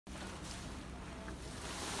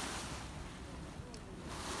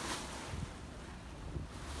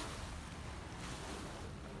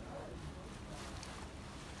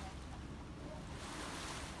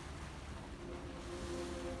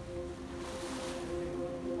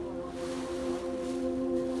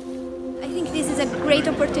think this is a great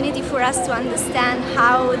opportunity for us to understand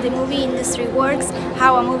how the movie industry works,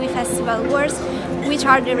 how a movie festival works, which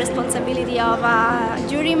are the responsibility of a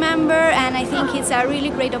jury member, and I think it's a really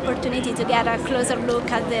great opportunity to get a closer look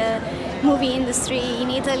at the movie industry in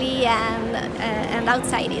Italy and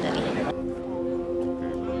outside Italy.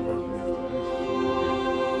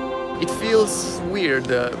 It feels weird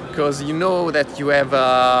because you know that you have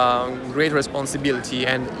a great responsibility,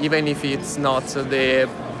 and even if it's not the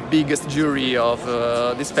biggest jury of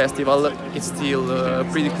this festival, it's still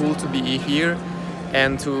pretty cool to be here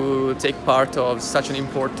and to take part of such an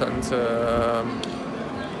important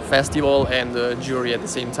festival and jury at the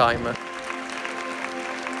same time.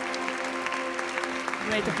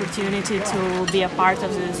 Great opportunity to be a part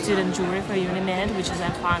of the student jury for UNIMED, which is I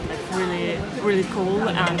find really cool,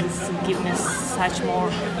 and this gives me such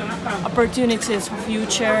more opportunities for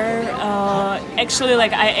future. Actually,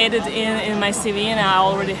 like I added in my CV, and I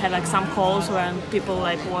already had like some calls where people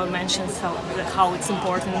like were mentioned how it's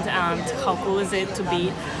important and how cool is it to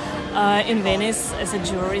be in Venice as a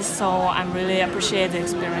jury. So I'm really appreciate the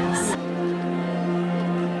experience.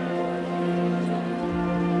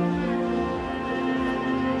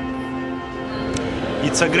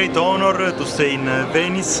 It's a great honor to stay in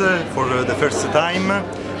Venice for the first time.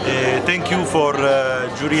 Thank you for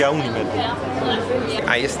jury UNIMED.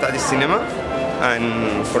 I study cinema,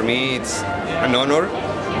 and for me it's an honor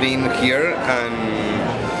being here and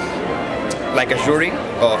like a jury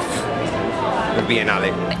of the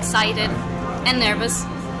Biennale. Excited and nervous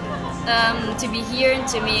to be here and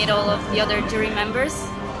to meet all of the other jury members.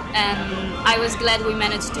 And I was glad we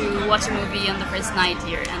managed to watch a movie on the first night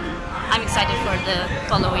here, and I'm excited for the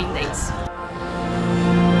following days.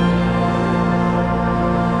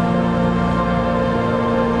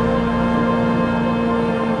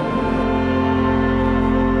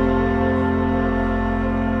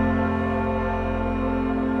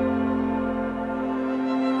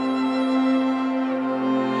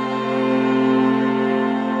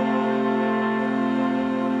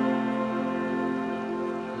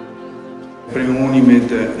 Il premio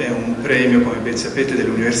UNIMED è un premio, come ben sapete,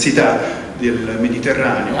 dell'Università del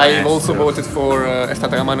Mediterraneo. I've also voted for È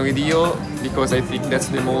stata la mano di Dio because I think that's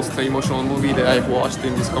the most emotional movie that I've watched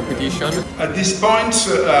in this competition. At this point,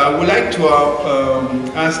 I would like to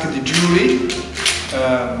ask the jury,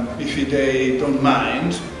 if they don't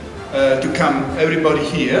mind, to come everybody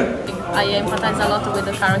here. I empathize a lot with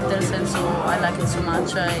the characters, and so I like it so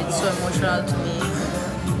much. It's so emotional to me.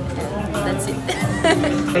 That's it.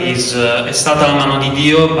 È stata la mano di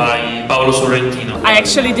Dio by Paolo Sorrentino. I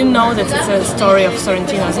actually didn't know that it's a story of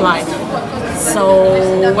Sorrentino's life.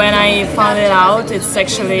 So when I found it out, it's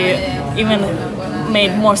actually even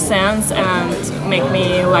made more sense and make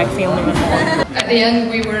me like film even more. At the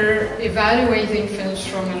end, we were evaluating films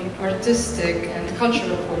from an artistic and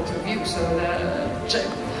cultural point of view, so that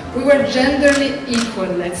we were genderly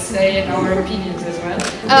equal, let's say, in our opinions as well.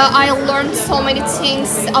 I learned so many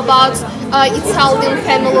things about Italian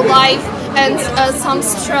family life and some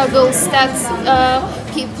struggles that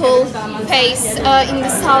people face in the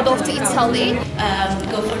south of Italy.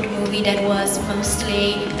 Go for the movie that was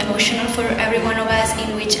mostly emotional for every one of us,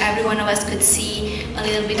 in which every one of us could see a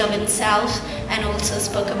little bit of himself, and also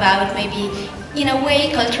spoke about maybe, in a way,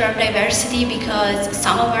 cultural diversity, because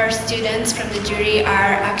some of our students from the jury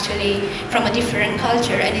are actually from a different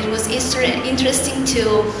culture, and it was interesting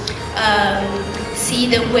to see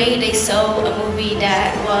the way they saw a movie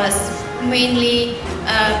that was mainly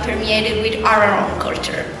permeated with our own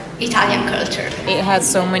culture, Italian culture. It had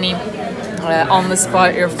so many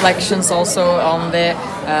on-the-spot reflections also on the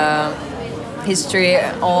history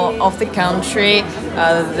of the country,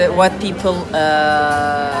 what people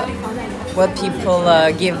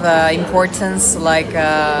give importance, like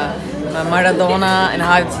Maradona, and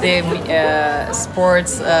how the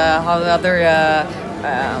sports, how the other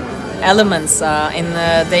elements in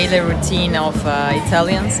the daily routine of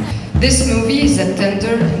Italians. This movie is a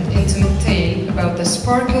tender and intimate tale about the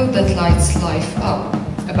sparkle that lights life up,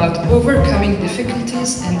 about overcoming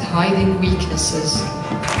difficulties and hiding weaknesses.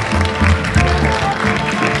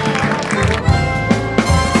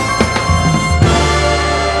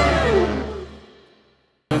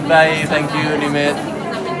 Bye, thank you, UNIMED.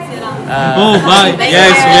 Bye.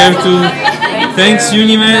 Yes, we have to. Thanks,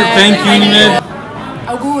 UNIMED. Thank you, UNIMED.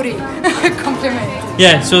 Auguri, complimenti.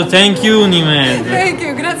 Yeah, so thank you, UNIMED. Thank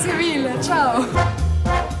you, grazie mille, ciao.